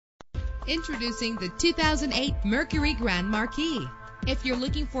Introducing the 2008 Mercury Grand Marquis. If you're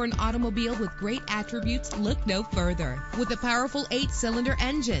looking for an automobile with great attributes, look no further. With a powerful 8-cylinder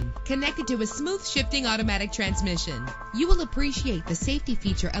engine connected to a smooth shifting automatic transmission, you will appreciate the safety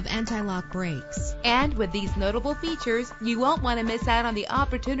feature of anti-lock brakes. And with these notable features, you won't want to miss out on the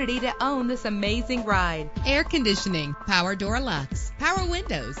opportunity to own this amazing ride. Air conditioning, power door locks, power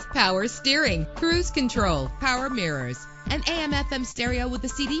windows, power steering, cruise control, power mirrors, an AM/FM stereo with a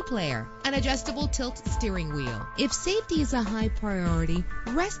CD player, an adjustable tilt steering wheel. If safety is a high priority,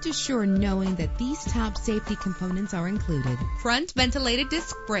 rest assured knowing that these top safety components are included: front ventilated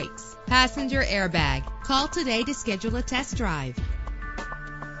disc brakes, passenger airbag. Call today to schedule a test drive.